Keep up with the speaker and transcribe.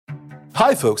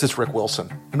Hi, folks, it's Rick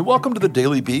Wilson, and welcome to the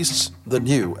Daily Beast's The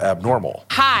New Abnormal.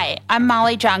 Hi, I'm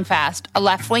Molly Jong-Fast, a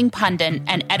left-wing pundit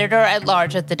and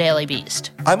editor-at-large at The Daily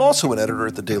Beast. I'm also an editor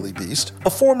at The Daily Beast, a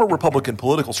former Republican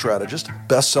political strategist,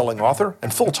 best-selling author,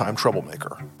 and full-time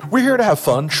troublemaker. We're here to have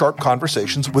fun, sharp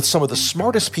conversations with some of the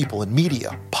smartest people in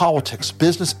media, politics,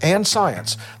 business, and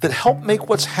science that help make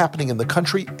what's happening in the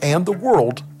country and the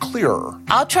world clearer.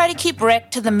 I'll try to keep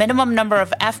Rick to the minimum number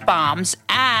of F-bombs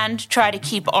and try to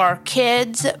keep our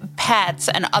kids, pets,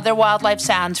 and other wildlife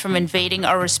sounds from invading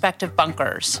our respective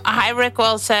bunkers. Hi, Rick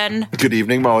Wilson. Good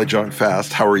evening, Molly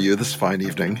Jong-Fast. How are you this fine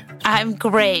evening? I'm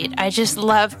great. I just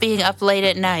love being up late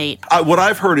at night. What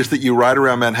I've heard is that you ride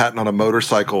around Manhattan on a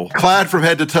motorcycle, clad from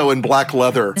head to toe in black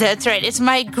leather. That's right. It's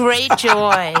my great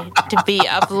joy to be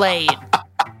up late.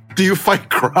 Do you fight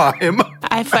crime?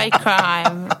 I fight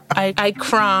crime. I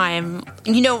crime.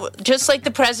 You know, just like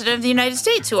the President of the United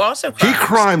States, who also crimes. He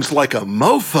crimes like a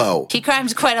mofo. He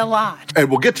crimes quite a lot. And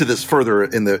we'll get to this further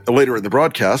later in the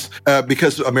broadcast,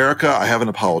 because America, I have an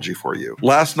apology for you.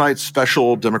 Last night's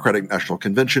special Democratic National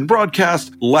Convention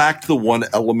broadcast lacked the one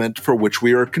element for which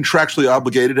we are contractually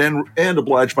obligated and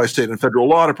obliged by state and federal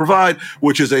law to provide,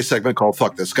 which is a segment called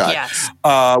Fuck This Guy. Yes.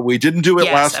 We didn't do it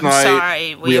last night.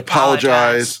 Sorry. We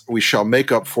apologize. We shall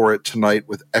make up for it tonight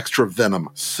with extra venom.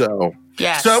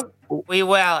 Yes, we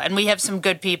will. And we have some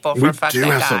good people for Fuck That Guy. We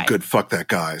do have some good Fuck That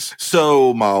Guys.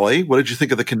 So, Molly, what did you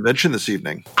think of the convention this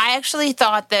evening? I actually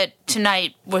thought that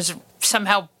tonight was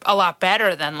somehow a lot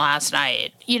better than last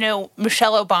night. You know,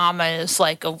 Michelle Obama is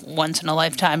like a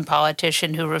once-in-a-lifetime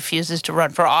politician who refuses to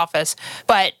run for office.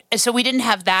 But so we didn't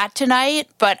have that tonight,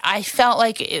 but I felt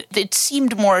like it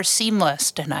seemed more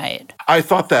seamless tonight. I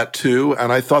thought that too,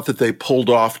 and I thought that they pulled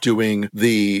off doing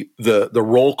the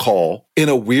roll call in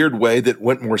a weird way that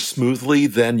went more smoothly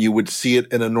than you would see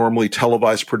it in a normally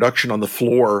televised production on the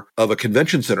floor of a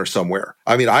convention center somewhere.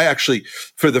 I mean, I actually,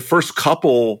 for the first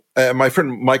couple, my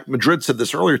friend Mike Madrid said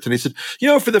this earlier today. He said, you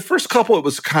know, for the first couple, it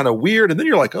was kind of weird. And then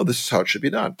you're like, oh, this is how it should be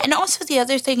done. And also the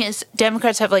other thing is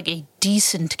Democrats have like a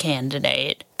decent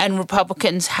candidate and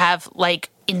Republicans have like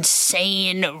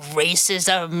insane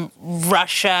racism,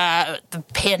 Russia, the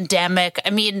pandemic. I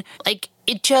mean, like,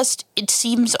 it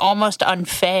seems almost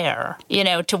unfair, you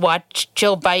know, to watch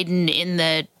Jill Biden in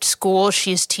the school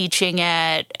she's teaching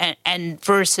at and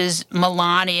versus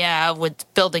Melania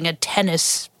with building a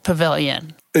tennis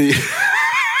pavilion.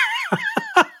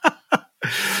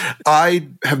 I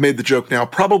have made the joke now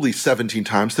probably 17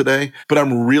 times today, but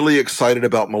I'm really excited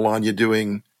about Melania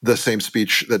doing the same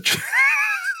speech that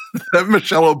that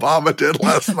Michelle Obama did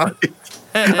last night.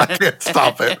 I can't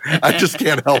stop it. I just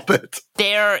can't help it.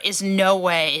 There is no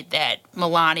way that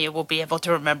Melania will be able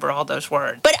to remember all those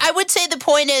words. But I would say the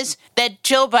point is that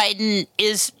Jill Biden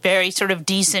is very sort of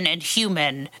decent and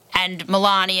human, and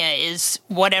Melania is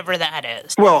whatever that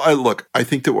is. Well, look, I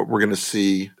think that what we're going to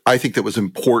see, I think that was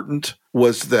important,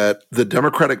 was that the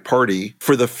Democratic Party,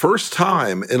 for the first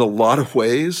time in a lot of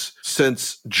ways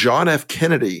since John F.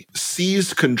 Kennedy,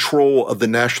 seized control of the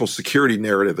national security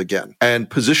narrative again and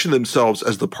positioned themselves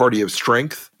as the party of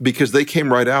strength, because they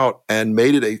came right out and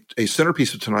made it a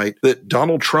centerpiece of tonight that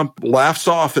Donald Trump laughs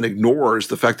off and ignores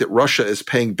the fact that Russia is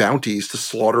paying bounties to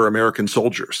slaughter American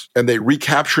soldiers. And they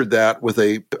recaptured that with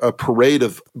a parade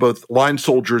of both line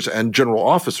soldiers and general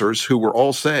officers who were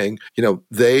all saying, you know,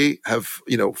 they have,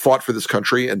 you know, fought for this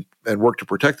country and worked to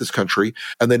protect this country,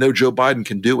 and they know Joe Biden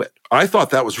can do it. I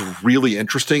thought that was really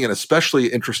interesting, and especially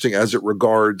interesting as it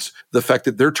regards the fact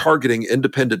that they're targeting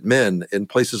independent men in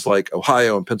places like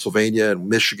Ohio and Pennsylvania and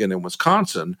Michigan and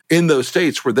Wisconsin, in those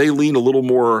states where they lean a little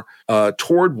more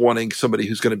toward wanting somebody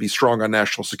who's going to be strong on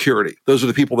national security. Those are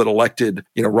the people that elected,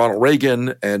 you know, Ronald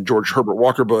Reagan and George Herbert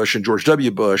Walker Bush and George W.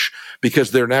 Bush,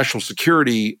 because their national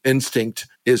security instinct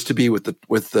is to be with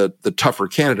the tougher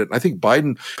candidate. And I think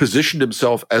Biden positioned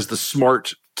himself as the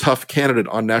smart, tough candidate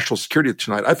on national security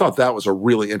tonight. I thought that was a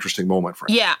really interesting moment for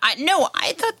him. Yeah, I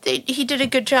thought that he did a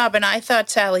good job, and I thought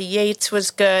Sally Yates was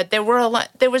good. There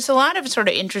was a lot of sort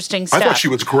of interesting stuff. I thought she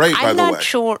was great, by the way. I'm not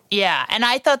sure. Yeah, and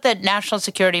I thought that national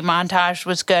security montage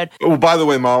was good. Well, by the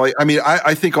way, Molly, I mean,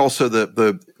 I think also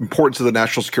the importance of the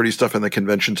national security stuff in the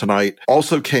convention tonight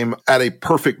also came at a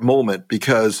perfect moment,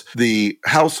 because the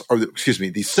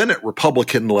Senate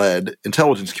Republican-led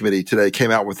Intelligence Committee today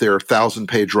came out with their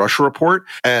 1,000-page Russia report.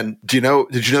 And did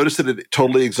you notice that it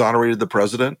totally exonerated the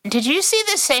president? Did you see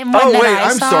the same one that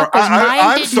I saw?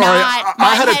 I'm sorry.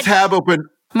 I had a tab open.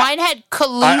 Mine had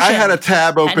collusion. I had a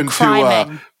tab open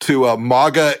to a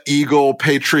MAGA Eagle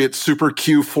Patriot Super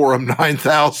Q Forum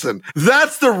 9000.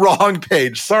 That's the wrong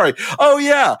page. Sorry. Oh,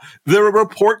 yeah. The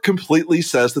report completely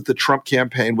says that the Trump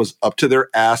campaign was up to their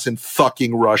ass in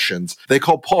fucking Russians. They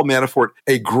called Paul Manafort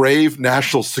a grave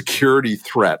national security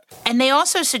threat. And they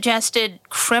also suggested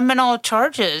criminal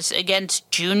charges against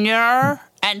Junior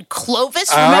and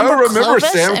Clovis. Remember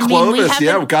Clovis? Sam Clovis.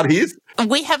 Yeah, God,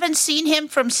 we haven't seen him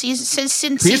since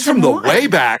season He's from the one. way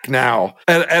back now.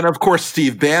 And of course,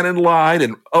 Steve Bannon lied.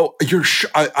 And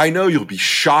I know you'll be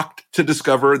shocked to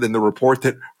discover in the report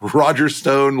that Roger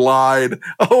Stone lied.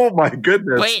 Oh my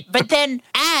goodness. Wait, but then,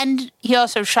 and he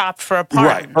also shopped for a pardon.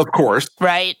 Right, of course.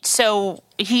 Right. So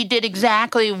he did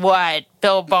exactly what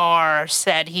Bill Barr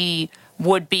said he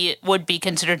would be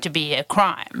considered to be a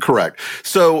crime. Correct.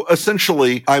 So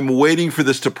essentially, I'm waiting for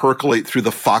this to percolate through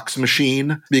the Fox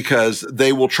machine because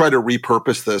they will try to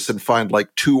repurpose this and find like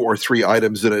 2 or 3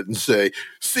 items in it and say,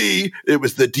 see, it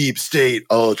was the deep state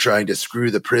all trying to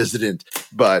screw the president.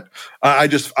 But I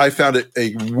found it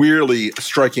a really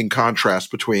striking contrast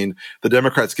between the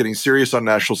Democrats getting serious on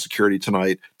national security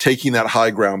tonight, taking that high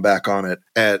ground back on it.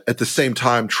 At the same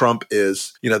time, Trump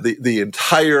is, the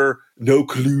entire no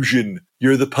collusion,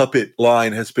 you're the puppet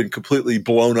line has been completely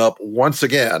blown up once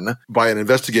again by an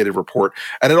investigative report.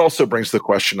 And it also brings the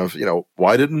question of,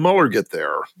 why didn't Mueller get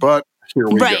there? But here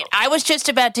we go. Right. I was just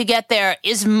about to get there.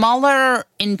 Is Mueller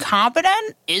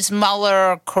incompetent? Is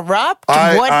Mueller corrupt?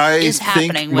 What is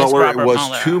happening with Robert Mueller?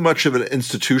 Mueller was too much of an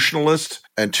institutionalist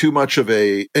and too much of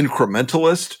a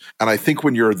incrementalist. And I think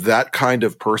when you're that kind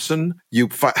of person, you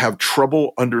have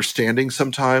trouble understanding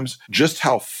sometimes just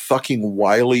how fucking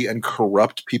wily and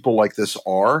corrupt people like this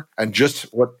are. And just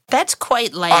what... That's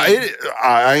quite lame.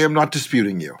 I am not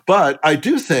disputing you. But I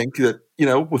do think that,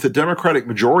 with a Democratic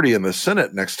majority in the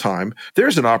Senate next time,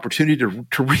 there's an opportunity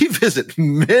to revisit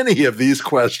many of these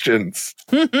questions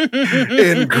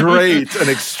in great and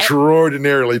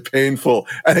extraordinarily painful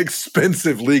and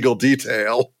expensive legal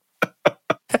detail.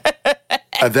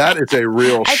 That is a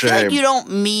real shame. I feel like you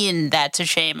don't mean that's a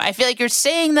shame. I feel like you're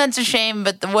saying that's a shame,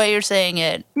 but the way you're saying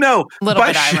it, no, a little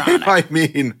bit ironic. I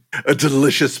mean a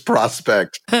delicious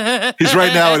prospect. He's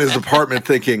right now in his apartment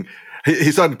thinking,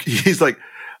 he's like,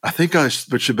 I think I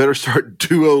should better start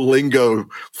Duolingo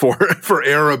for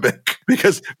Arabic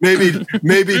because maybe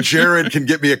Jared can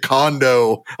get me a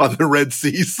condo on the Red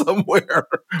Sea somewhere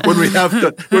when we have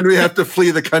to flee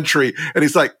the country. And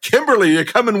he's like, Kimberly, you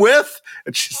coming with?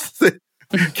 And she's like,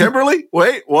 Kimberly,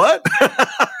 wait, what?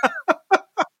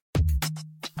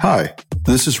 Hi,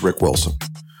 this is Rick Wilson.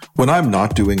 When I'm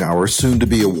not doing our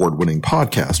soon-to-be award-winning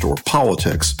podcast or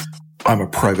politics, I'm a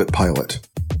private pilot.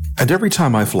 And every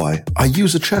time I fly, I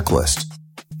use a checklist.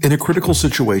 In a critical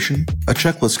situation, a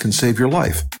checklist can save your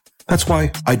life. That's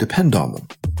why I depend on them.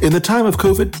 In the time of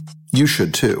COVID, you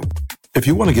should too. If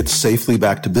you want to get safely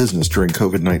back to business during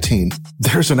COVID-19,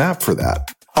 there's an app for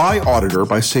that. iAuditor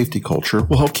by Safety Culture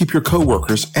will help keep your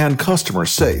coworkers and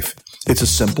customers safe. It's a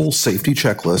simple safety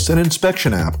checklist and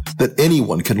inspection app that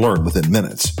anyone can learn within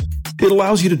minutes. It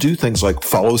allows you to do things like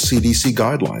follow CDC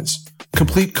guidelines,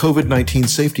 complete COVID-19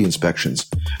 safety inspections,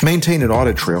 maintain an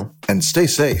audit trail, and stay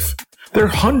safe. There are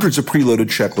hundreds of preloaded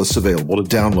checklists available to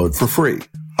download for free.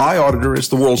 iAuditor is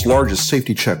the world's largest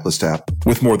safety checklist app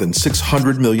with more than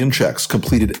 600 million checks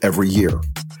completed every year.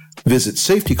 Visit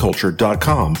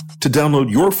safetyculture.com to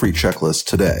download your free checklist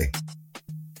today.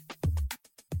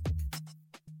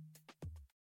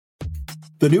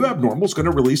 The New Abnormal is going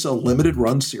to release a limited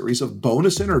run series of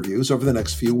bonus interviews over the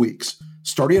next few weeks.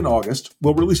 Starting in August,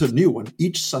 we'll release a new one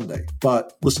each Sunday.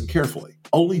 But listen carefully.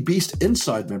 Only Beast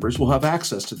Inside members will have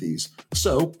access to these.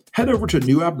 So head over to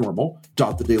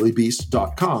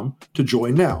newabnormal.thedailybeast.com to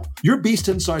join now. Your Beast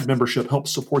Inside membership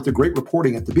helps support the great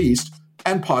reporting at The Beast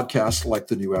and podcasts like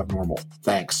The New Abnormal.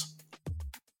 Thanks.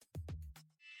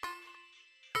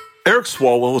 Eric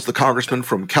Swalwell is the congressman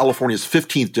from California's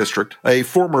 15th district, a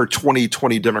former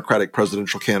 2020 Democratic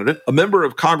presidential candidate, a member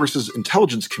of Congress's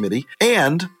Intelligence Committee,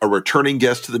 and a returning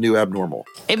guest to the New Abnormal.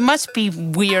 It must be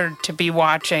weird to be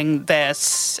watching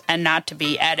this and not to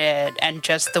be edited and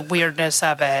just the weirdness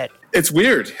of it. It's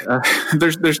weird.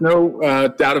 There's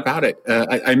no doubt about it.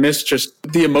 I miss just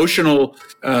the emotional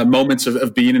moments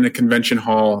of being in a convention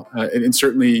hall, and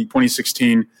certainly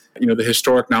 2016. The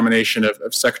historic nomination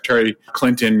of Secretary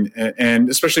Clinton and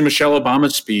especially Michelle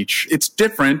Obama's speech. It's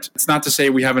different. It's not to say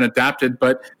we haven't adapted,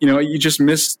 but, you just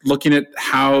miss looking at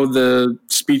how the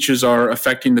speeches are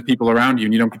affecting the people around you,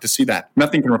 and you don't get to see that.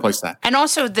 Nothing can replace that. And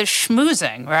also the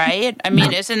schmoozing, right? I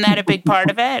mean, isn't that a big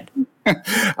part of it?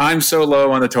 I'm so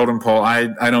low on the totem pole.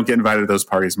 I don't get invited to those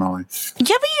parties, Molly.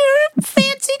 Yeah, but you're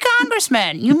fancy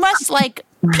Congressman. You must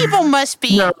people must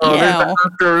be, No,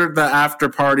 there's the after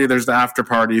party. There's the after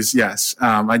parties. Yes.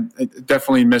 I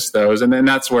definitely miss those. And then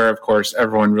that's where, of course,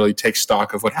 everyone really takes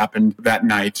stock of what happened that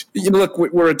night. Look,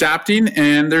 we're adapting,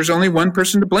 and there's only one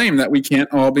person to blame that we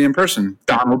can't all be in person: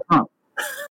 Donald Trump.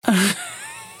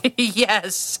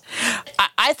 Yes.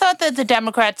 I thought that the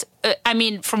Democrats,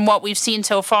 from what we've seen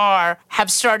so far,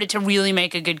 have started to really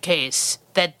make a good case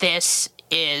that this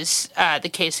is the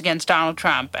case against Donald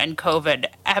Trump and COVID.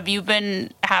 Have you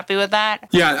been happy with that?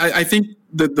 Yeah, I think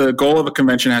that the goal of a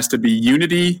convention has to be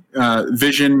unity,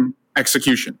 vision,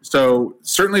 execution. So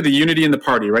certainly the unity in the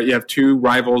party, right? You have two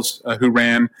rivals who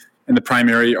ran in the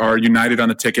primary are united on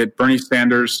the ticket. Bernie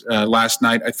Sanders last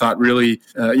night, I thought, really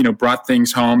brought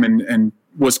things home and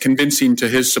was convincing to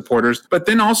his supporters. But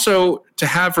then also to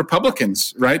have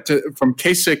Republicans, right, from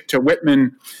Kasich to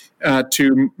Whitman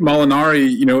to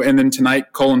Molinari, and then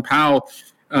tonight Colin Powell,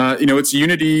 it's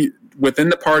unity within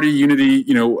the party, unity,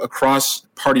 across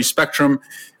party spectrum.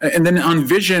 And then on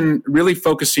vision, really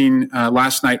focusing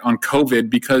last night on COVID,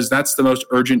 because that's the most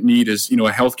urgent need is, a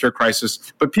healthcare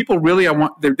crisis. But people really,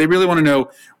 they really want to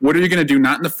know, what are you going to do?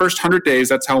 Not in the first 100 days.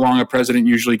 That's how long a president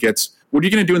usually gets. What are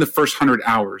you going to do in the first 100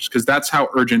 hours? Because that's how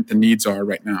urgent the needs are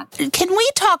right now. Can we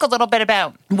talk a little bit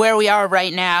about where we are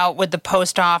right now with the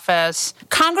post office?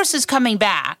 Congress is coming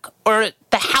back, or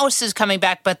the House is coming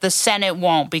back, but the Senate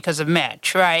won't because of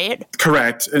Mitch, right?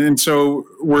 Correct. And so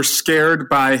we're scared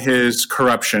by his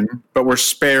corruption, but we're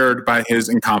spared by his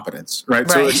incompetence, right?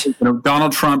 So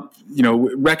Donald Trump,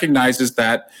 recognizes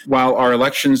that while our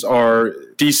elections are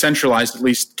decentralized, at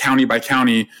least county by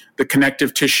county, the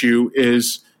connective tissue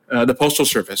is the Postal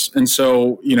Service. And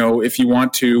so, if you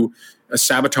want to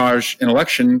sabotage an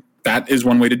election, that is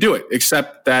one way to do it,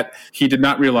 except that he did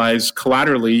not realize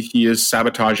collaterally he is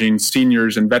sabotaging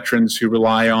seniors and veterans who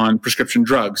rely on prescription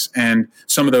drugs. And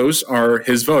some of those are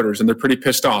his voters, and they're pretty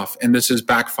pissed off. And this has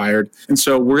backfired. And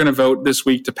so we're going to vote this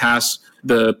week to pass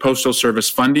the Postal Service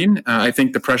funding. I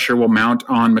think the pressure will mount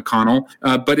on McConnell.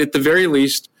 But at the very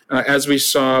least, as we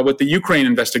saw with the Ukraine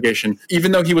investigation,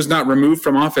 even though he was not removed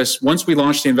from office, once we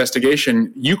launched the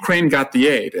investigation, Ukraine got the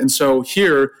aid. And so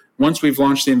here, once we've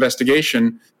launched the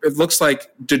investigation, it looks like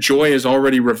DeJoy is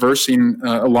already reversing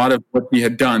a lot of what he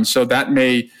had done. So that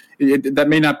may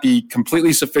not be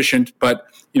completely sufficient, but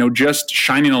just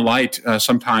shining a light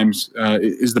sometimes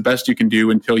is the best you can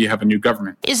do until you have a new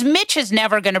government. Mitch is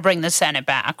never going to bring the Senate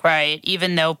back, right?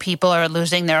 Even though people are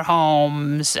losing their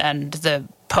homes and the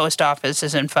post office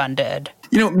isn't funded.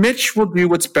 Mitch will do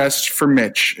what's best for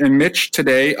Mitch. And Mitch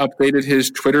today updated his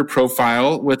Twitter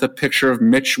profile with a picture of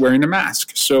Mitch wearing a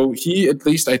mask. So he, at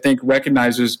least, I think,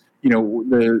 recognizes,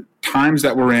 the times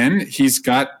that we're in. He's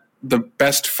got the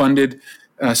best funded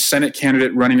Senate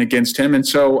candidate running against him. And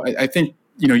so I think,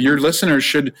 your listeners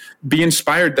should be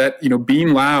inspired that,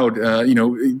 being loud,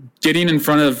 getting in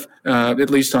front of,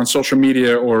 at least on social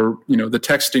media or, the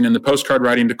texting and the postcard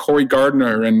writing to Cory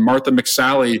Gardner and Martha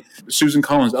McSally, Susan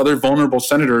Collins, other vulnerable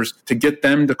senators, to get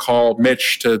them to call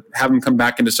Mitch to have him come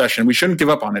back into session. We shouldn't give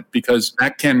up on it because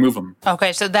that can move him.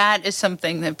 Okay, so that is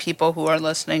something that people who are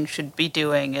listening should be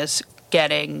doing, is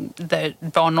getting the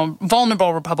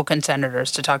vulnerable Republican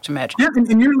senators to talk to Mitch. Yeah,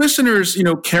 and your listeners,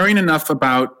 caring enough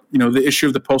about, the issue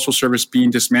of the Postal Service being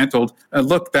dismantled,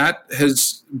 look, that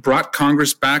has brought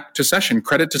Congress back to session.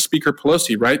 Credit to Speaker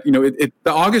Pelosi, right? The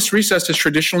August recess has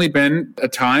traditionally been a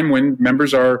time when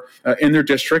members are in their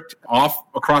district, off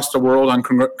across the world on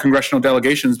congressional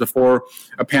delegations before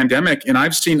a pandemic. And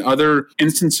I've seen other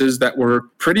instances that were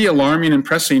pretty alarming and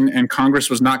pressing, and Congress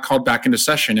was not called back into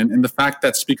session. And the fact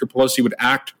that Speaker Pelosi would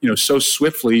act, so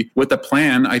swiftly with a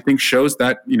plan, I think shows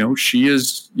that, she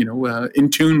is, in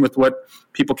tune with what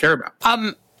people care about.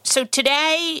 So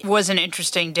today was an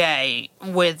interesting day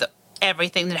with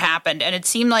everything that happened, and it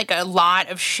seemed like a lot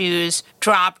of shoes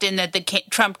dropped in that the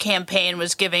Trump campaign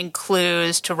was giving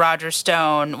clues to Roger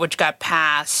Stone, which got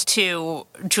passed, to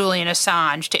Julian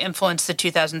Assange to influence the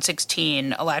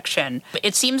 2016 election.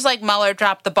 It seems like Mueller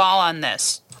dropped the ball on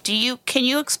this. Can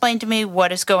you explain to me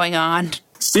what is going on?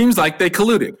 Seems like they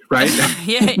colluded, right?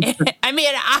 Yeah,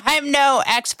 I'm no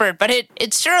expert, but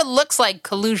it sure looks like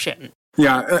collusion.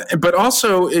 Yeah, but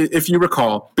also, if you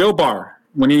recall, Bill Barr,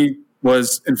 when he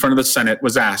was in front of the Senate,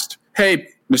 was asked, hey,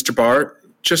 Mr. Barr,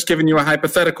 just giving you a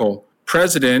hypothetical.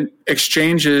 President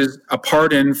exchanges a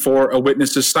pardon for a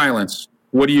witness's silence.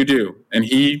 What do you do? And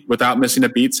he, without missing a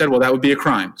beat, said, well, that would be a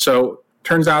crime. So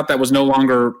turns out that was no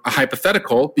longer a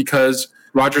hypothetical, because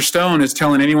Roger Stone is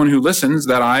telling anyone who listens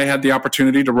that I had the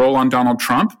opportunity to roll on Donald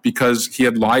Trump because he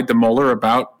had lied to Mueller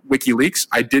about WikiLeaks.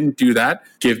 I didn't do that.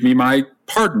 Give me my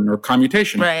pardon or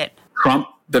commutation. Right. Trump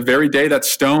the very day that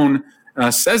Stone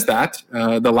says that,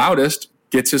 the loudest,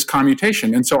 gets his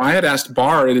commutation. And so I had asked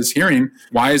Barr at his hearing,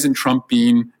 why isn't Trump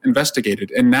being investigated?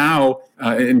 And now,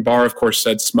 and Barr, of course,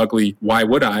 said smugly, why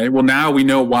would I? Well, now we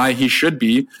know why he should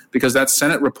be, because that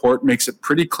Senate report makes it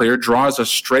pretty clear, draws a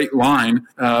straight line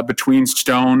between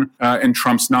Stone and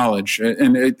Trump's knowledge.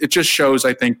 And it just shows,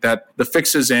 I think, that the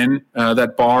fix is in,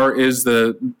 that Barr is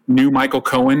the new Michael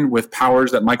Cohen with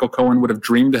powers that Michael Cohen would have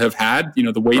dreamed to have had,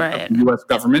 the weight of the U.S.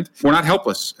 government. We're not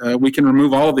helpless. We can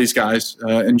remove all of these guys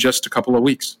in just a couple of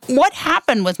weeks. What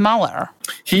happened with Mueller?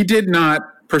 He did not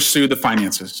pursue the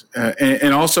finances.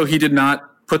 And also he did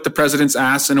not put the president's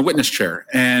ass in a witness chair.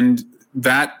 And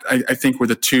that, I think, were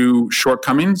the two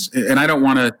shortcomings. And I don't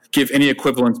want to give any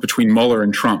equivalence between Mueller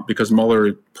and Trump, because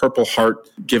Mueller, Purple Heart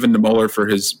given to Mueller for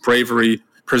his bravery,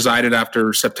 presided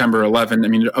after September 11. I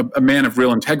mean, a man of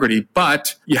real integrity,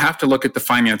 but you have to look at the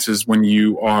finances when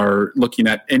you are looking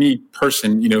at any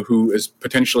person, who is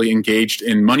potentially engaged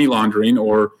in money laundering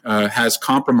or has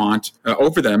compromise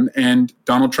over them. And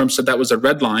Donald Trump said that was a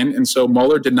red line. And so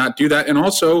Mueller did not do that. And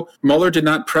also Mueller did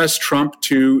not press Trump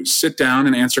to sit down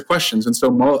and answer questions. And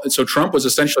so Trump was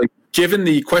essentially given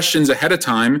the questions ahead of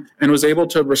time and was able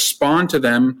to respond to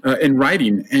them in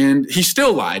writing. And he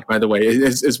still lied, by the way,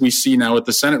 as we see now with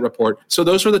the Senate report. So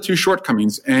those were the two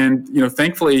shortcomings. And,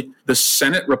 thankfully, the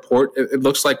Senate report, it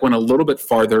looks like, went a little bit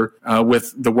farther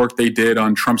with the work they did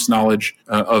on Trump's knowledge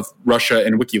of Russia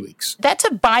and WikiLeaks. That's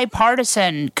a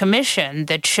bipartisan commission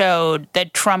that showed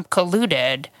that Trump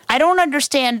colluded. I don't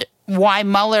understand why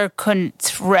Mueller couldn't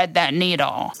thread that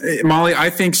needle. Molly, I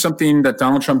think something that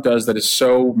Donald Trump does that is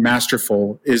so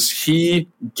masterful is he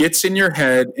gets in your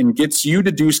head and gets you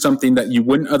to do something that you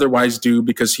wouldn't otherwise do,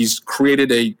 because he's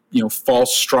created a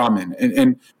false straw man.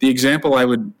 And the example I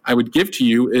would give to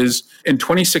you is in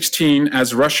 2016,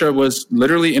 as Russia was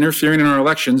literally interfering in our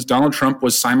elections, Donald Trump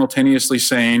was simultaneously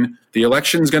saying, the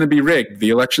election's going to be rigged.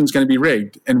 The election's going to be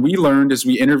rigged. And we learned, as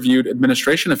we interviewed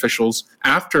administration officials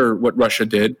after what Russia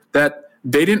did, that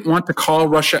they didn't want to call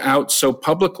Russia out so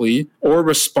publicly or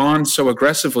respond so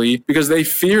aggressively because they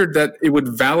feared that it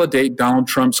would validate Donald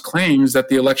Trump's claims that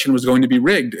the election was going to be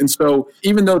rigged. And so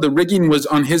even though the rigging was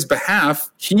on his behalf,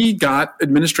 he got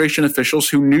administration officials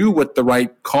who knew what the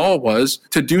right call was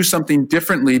to do something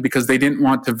differently because they didn't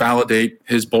want to validate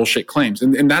his bullshit claims.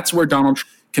 And that's where Donald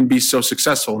Trump can be so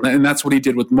successful. And that's what he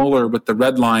did with Mueller, with the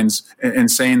red lines and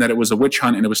saying that it was a witch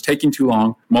hunt and it was taking too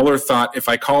long. Mueller thought, if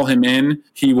I call him in,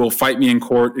 he will fight me in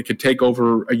court. It could take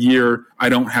over a year. I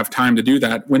don't have time to do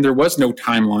that. When there was no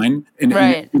timeline in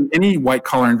any white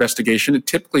collar investigation, it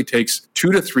typically takes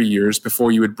 2 to 3 years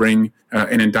before you would bring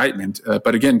an indictment.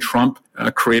 But again, Trump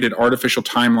created artificial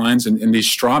timelines and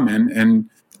these straw men and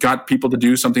got people to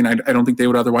do something I don't think they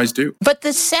would otherwise do. But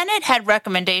the Senate had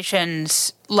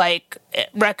recommendations, like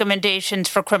recommendations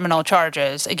for criminal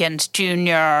charges against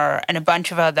Junior and a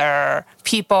bunch of other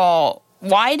people.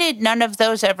 Why did none of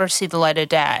those ever see the light of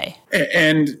day?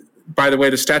 And by the way,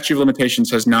 the statute of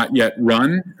limitations has not yet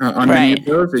run on many of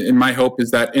those. And my hope is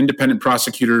that independent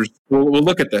prosecutors will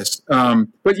look at this. But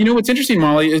what's interesting,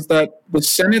 Molly, is that the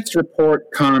Senate's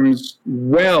report comes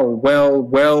well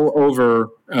over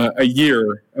a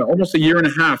year, almost a year and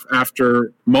a half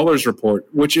after Mueller's report,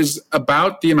 which is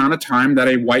about the amount of time that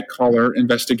a white-collar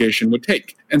investigation would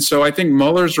take. And so I think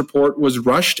Mueller's report was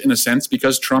rushed in a sense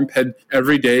because Trump had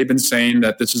every day been saying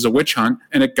that this is a witch hunt,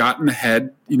 and it got in the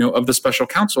head, of the special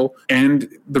counsel, and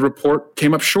the report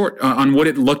came up short on what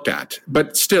it looked at.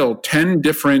 But still, 10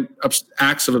 different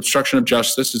acts of obstruction of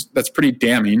justice, that's pretty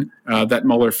damning that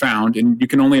Mueller found, and you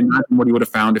can only imagine what he would have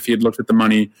found if he had looked at the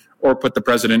money or put the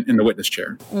president in the witness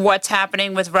chair. What's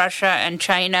happening with Russia and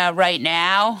China right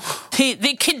now?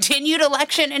 The continued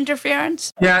election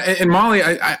interference? Yeah, and Molly,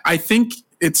 I think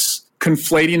it's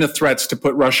conflating the threats to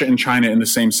put Russia and China in the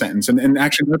same sentence. And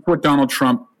actually, that's what Donald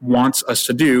Trump wants us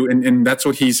to do. And that's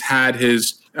what he's had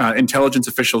his intelligence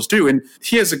officials do. And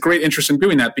he has a great interest in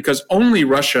doing that because only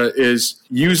Russia is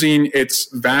using its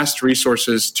vast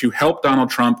resources to help Donald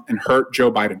Trump and hurt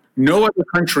Joe Biden. No other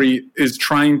country is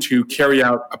trying to carry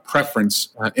out a preference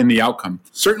in the outcome.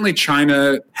 Certainly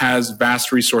China has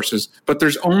vast resources, but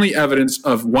there's only evidence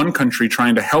of one country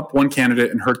trying to help one candidate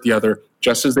and hurt the other,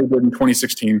 just as they did in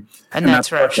 2016. And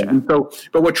that's Russia. And so,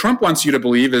 but what Trump wants you to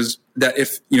believe is that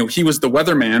if he was the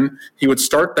weatherman, he would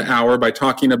start the hour by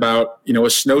talking about a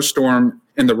snowstorm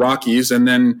in the Rockies, and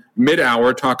then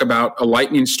mid-hour talk about a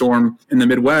lightning storm in the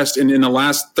Midwest, and in the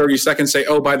last 30 seconds say,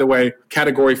 oh, by the way,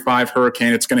 Category 5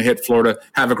 hurricane, it's going to hit Florida.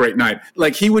 Have a great night.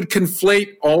 Like, he would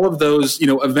conflate all of those,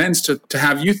 events to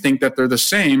have you think that they're the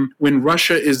same when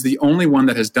Russia is the only one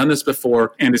that has done this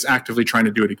before and is actively trying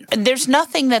to do it again. There's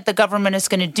nothing that the government is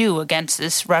going to do against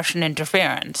this Russian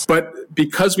interference. But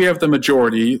because we have the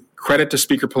majority, credit to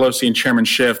Speaker Pelosi and Chairman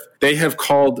Schiff, they have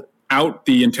called out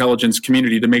the intelligence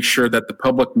community to make sure that the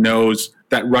public knows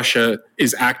that Russia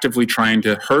is actively trying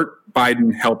to hurt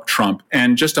Biden, help Trump.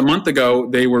 And just a month ago,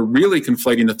 they were really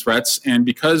conflating the threats. And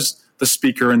because the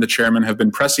speaker and the chairman have been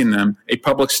pressing them, a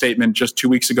public statement just 2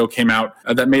 weeks ago came out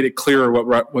that made it clearer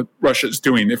what Russia is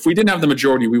doing. If we didn't have the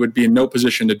majority, we would be in no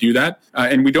position to do that.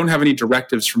 And we don't have any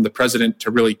directives from the president to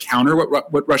really counter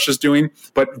what Russia's doing.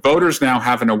 But voters now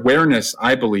have an awareness,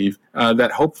 I believe,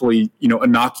 that hopefully,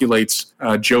 inoculates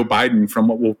Joe Biden from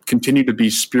what will continue to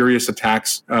be spurious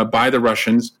attacks by the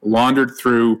Russians, laundered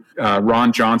through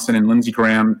Ron Johnson and Lindsey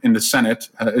Graham in the Senate,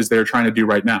 as they're trying to do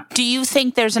right now. Do you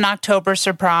think there's an October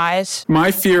surprise?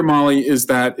 My fear, Molly, is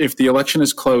that if the election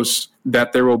is close,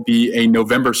 that there will be a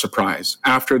November surprise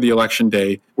after the election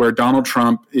day where Donald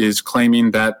Trump is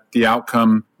claiming that the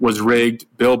outcome was rigged,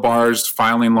 Bill Barr's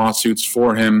filing lawsuits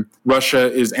for him,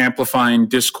 Russia is amplifying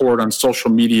discord on social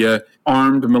media,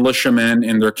 armed militiamen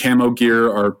in their camo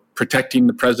gear are protecting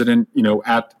the president,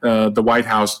 at the White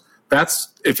House. That's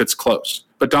if it's close.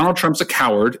 But Donald Trump's a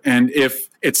coward, and if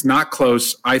it's not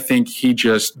close, I think he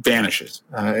just vanishes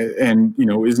and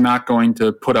is not going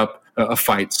to put up a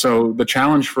fight. So the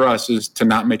challenge for us is to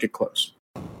not make it close.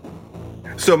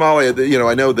 So, Molly,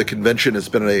 I know the convention has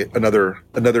been another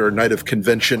night of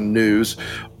convention news,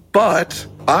 but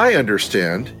I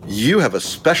understand you have a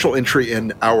special entry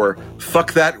in our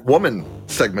Fuck That Woman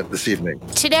segment this evening.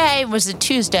 Today was a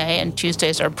Tuesday, and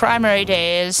Tuesdays are primary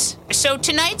days. So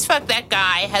tonight's Fuck That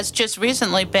Guy has just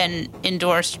recently been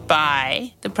endorsed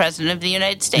by the President of the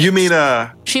United States. You mean,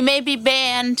 She may be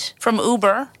banned from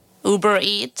Uber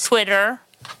Eats, Twitter,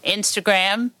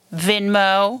 Instagram,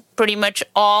 Venmo, pretty much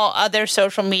all other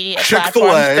social media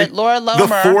platforms. But Laura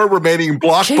Lomer, the 4 remaining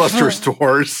Blockbuster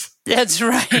stores. That's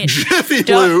right. Jiffy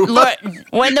Lube.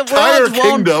 When the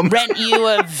world won't rent you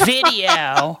a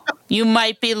video, you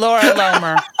might be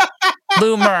Laura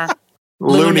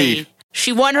Looney.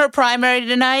 She won her primary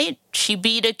tonight. She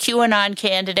beat a QAnon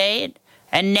candidate.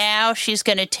 And now she's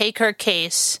going to take her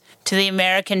case to the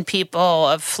American people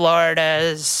of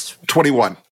Florida's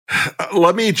 21.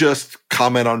 Let me just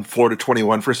comment on Florida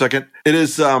 21 for a second. It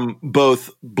is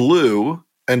both blue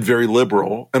and very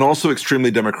liberal, and also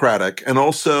extremely democratic, and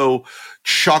also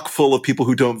chock full of people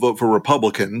who don't vote for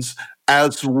Republicans,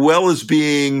 as well as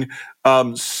being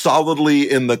solidly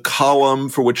in the column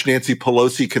for which Nancy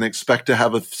Pelosi can expect to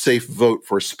have a safe vote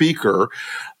for speaker.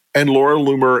 And Laura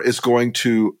Loomer is going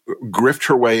to grift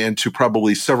her way into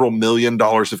probably several $1 million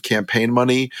of campaign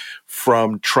money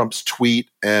from Trump's tweet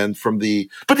and from the.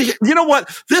 But you know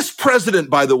what? This president,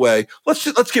 by the way,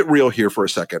 let's get real here for a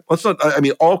second. Let's not. I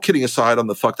mean, all kidding aside on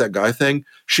the fuck that guy thing,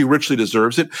 she richly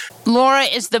deserves it. Laura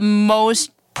is the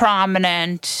most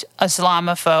prominent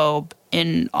Islamophobe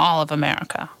in all of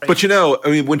America. But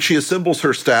when she assembles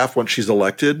her staff once she's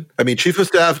elected, Chief of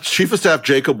Staff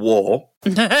Jacob Wool,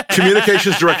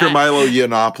 Communications Director Milo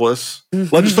Yiannopoulos,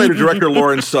 Legislative Director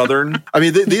Lauren Southern.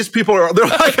 These people they're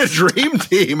like a dream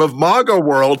team of MAGA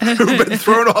world who've been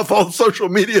thrown off all social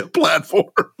media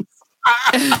platforms.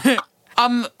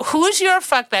 Who's your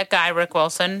fuck that guy, Rick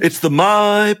Wilson? It's the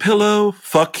My Pillow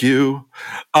fuck you.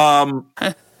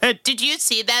 Did you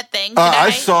see that thing today? I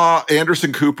saw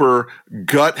Anderson Cooper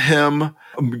gut him,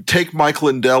 take Mike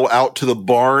Lindell out to the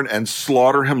barn and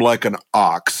slaughter him like an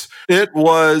ox. It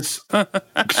was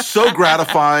so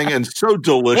gratifying and so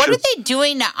delicious. What are they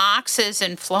doing to oxes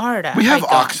in Florida? We have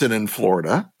oxen in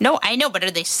Florida. No, I know, but are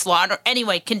they slaughter?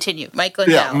 Anyway, continue. Mike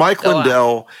Lindell. Yeah, Mike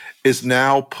Lindell is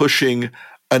now pushing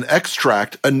an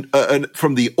extract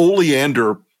from the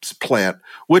oleander plant,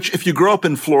 which if you grow up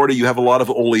in Florida, you have a lot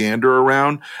of oleander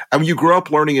around. And when you grow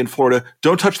up learning in Florida,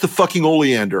 don't touch the fucking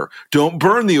oleander. Don't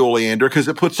burn the oleander because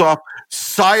it puts off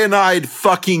cyanide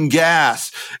fucking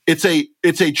gas. It's a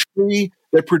tree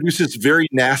that produces very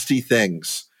nasty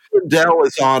things. Lindell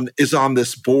is on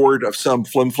this board of some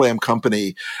flim-flam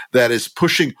company that is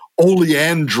pushing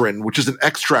oleandrin, which is an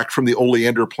extract from the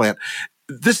oleander plant.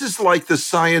 This is like the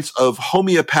science of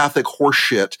homeopathic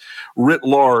horseshit writ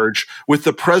large with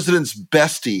the president's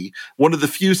bestie, one of the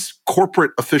few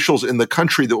corporate officials in the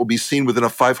country that will be seen within a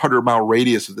 500-mile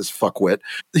radius of this fuckwit.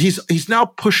 He's now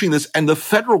pushing this, and the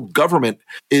federal government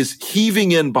is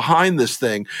heaving in behind this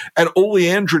thing, and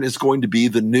oleandrin is going to be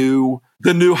the new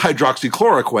the new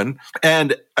hydroxychloroquine.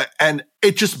 And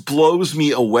it just blows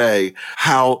me away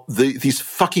how these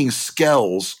fucking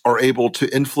skells are able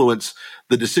to influence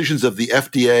the decisions of the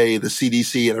FDA, the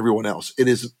CDC, and everyone else. It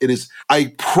is,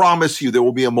 I promise you there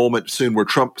will be a moment soon where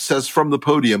Trump says from the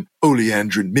podium, "Oh,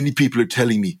 Leandrin, many people are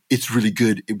telling me it's really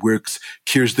good. It works,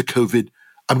 cures the COVID.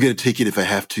 I'm going to take it if I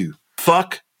have to."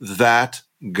 Fuck that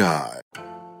guy.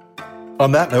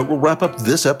 On that note, we'll wrap up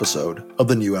this episode of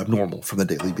The New Abnormal from The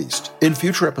Daily Beast. In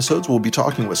future episodes, we'll be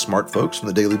talking with smart folks from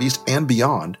The Daily Beast and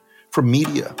beyond, from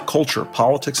media, culture,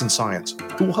 politics, and science,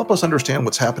 who will help us understand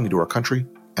what's happening to our country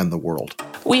and the world.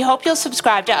 We hope you'll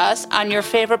subscribe to us on your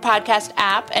favorite podcast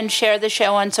app and share the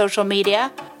show on social media.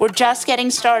 We're just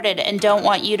getting started and don't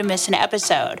want you to miss an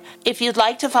episode. If you'd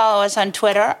like to follow us on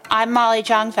Twitter, I'm Molly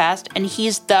Jongfast and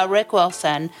he's the Rick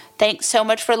Wilson. Thanks so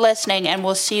much for listening, and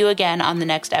we'll see you again on the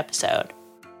next episode.